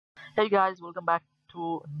Hey guys, welcome back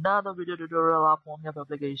to another video tutorial of Phonegap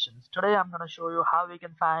applications. Today I'm going to show you how we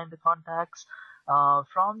can find the contacts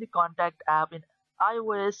from the contact app in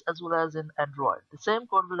iOS as well as in Android. The same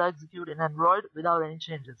code will execute in Android without any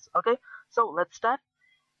changes. Okay, so let's start.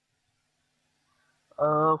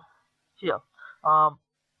 Here, um,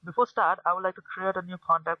 before start, I would like to create a new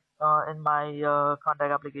contact in my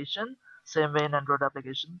contact application, same way in Android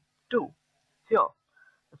application too. Here,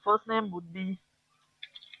 the first name would be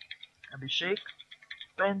ABhishek.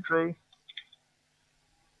 Pantry,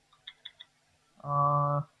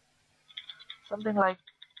 something like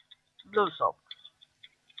blue sock.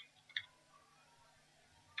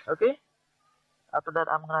 Okay, after that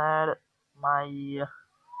I'm gonna add my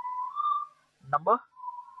number,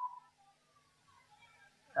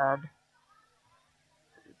 and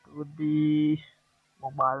it would be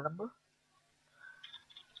mobile number,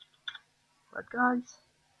 right guys,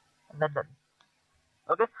 and then done.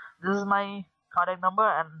 Okay, this is my contact number,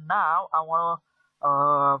 and now I want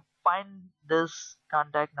to find this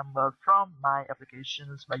contact number from my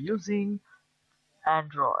applications by using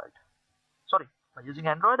Android. Sorry, by using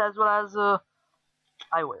Android as well as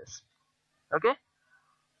iOS. Okay,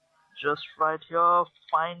 just right here,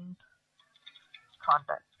 find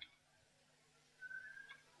contact.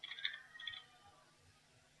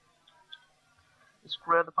 Just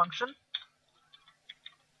create the function,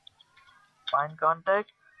 find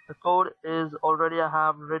contact. The code is already I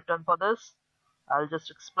have written for this. I'll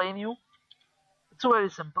just explain you. It's very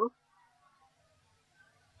simple.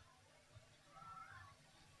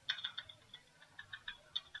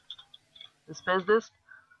 Just paste this.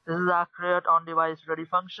 This is our create on device ready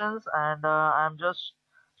functions, and I'm just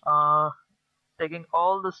taking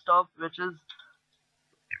all the stuff which is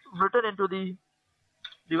written into the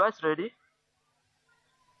device ready.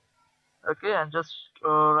 Okay, and just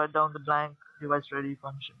write down the blank device ready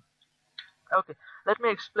function. Okay, let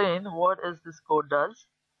me explain what is this code does.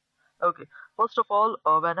 Okay, first of all,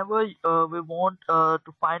 whenever we want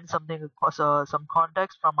to find something, some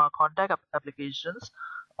context from our contact applications,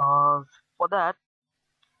 for that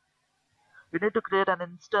we need to create an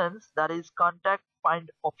instance that is contact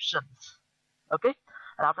find options. Okay,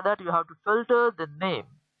 and after that you have to filter the name.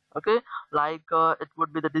 Okay, like it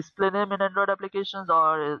would be the display name in Android applications,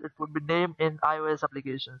 or it would be name in iOS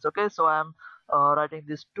applications. Okay, so I'm writing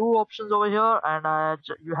these two options over here, and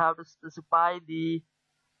you have to specify the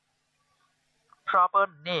proper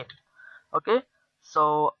name. Okay,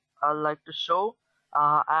 so I'd like to show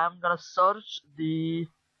I'm gonna search the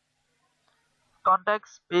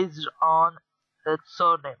contacts based on its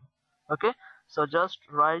surname. Okay, so just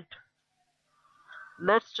write.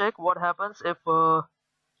 Let's check what happens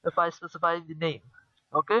if I specify the name.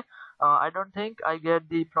 Okay, I don't think I get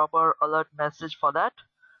the proper alert message for that,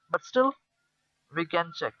 but still we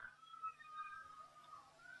can check.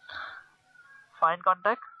 Find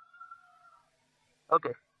contact.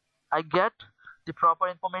 Okay, I get the proper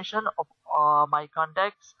information of my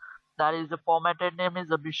contacts. That is, the formatted name is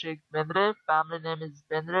Abhishek Bendre, family name is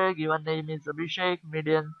Bendre, given name is Abhishek,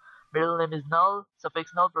 middle name is null,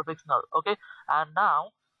 suffix null, prefix null. Okay, and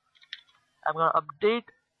now I'm gonna update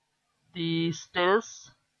the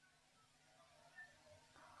status.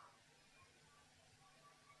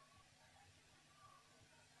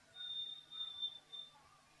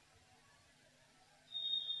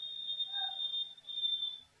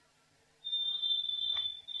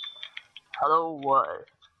 Hello world,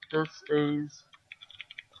 this is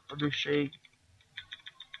Abhishek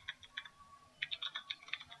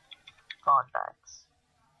contacts.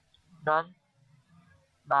 Done.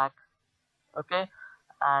 Back. Okay,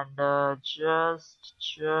 and just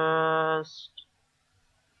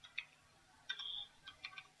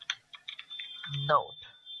note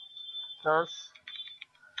plus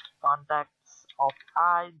contacts of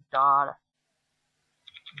I dot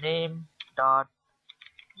name dot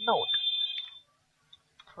note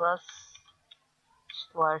plus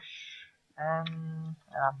slash and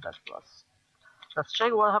that plus. Let's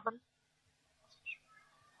check what happened.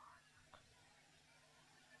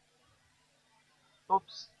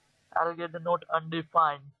 Oops, I'll get the note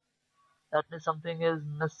undefined. That means something is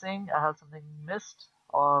missing. I have something missed,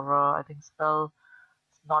 or I think spell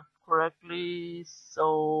it's not correctly.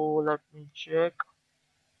 So let me check.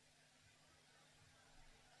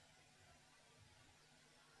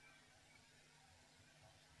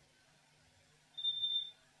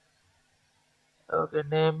 Okay,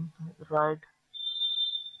 name right.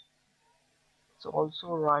 It's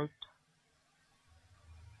also right.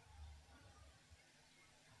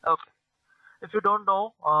 Okay, if you don't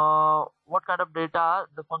know what kind of data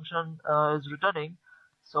the function is returning,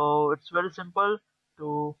 so it's very simple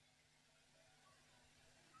to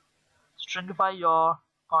stringify your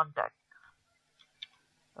contact.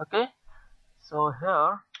 Okay, so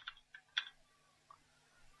here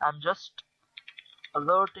I'm just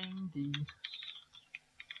alerting the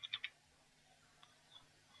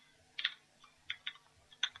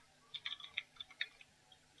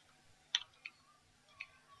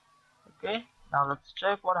okay. Now let's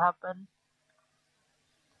check what happened.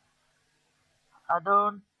 I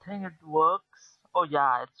don't think it works. Oh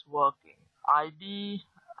yeah, it's working. ID,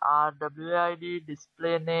 RWID,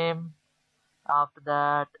 display name. After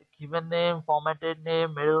that, given name, formatted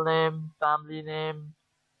name, middle name, family name,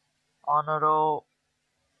 honor row,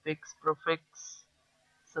 fix, prefix,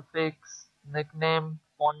 suffix, nickname,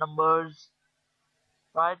 phone numbers,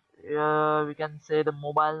 right? We can say the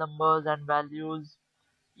mobile numbers and values,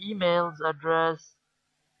 emails, address,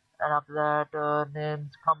 and after that,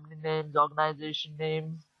 names, company names, organization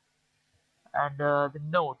names, and the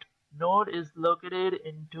node. Node is located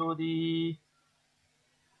into the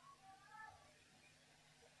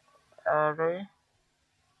array.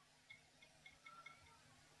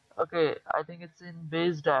 Okay, I think it's in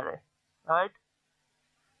based array, right?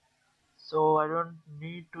 So I don't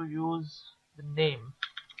need to use the name.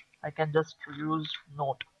 I can just use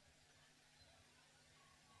node.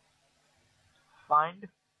 Find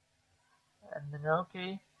and then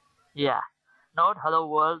okay. Yeah. Node, hello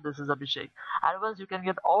world, this is Abhishek. And once you can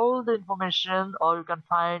get all the information, or you can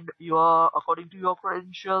find your according to your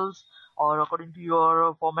credentials or according to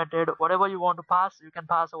your formatted whatever you want to pass, you can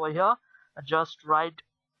pass over here and just write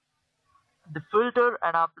the filter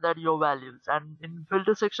and after that your values, and in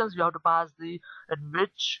filter sections you have to pass the in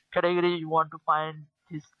which category you want to find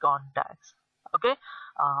these contacts. Okay,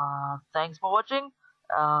 thanks for watching.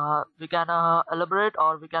 We can elaborate,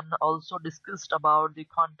 or we can also discuss about the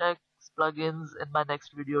contacts plugins in my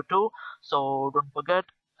next video too, so don't forget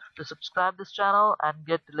to subscribe this channel and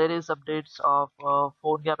get the latest updates of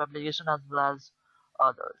Phonegap application as well as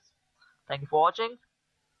others. Thank you for watching.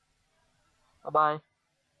 Bye bye.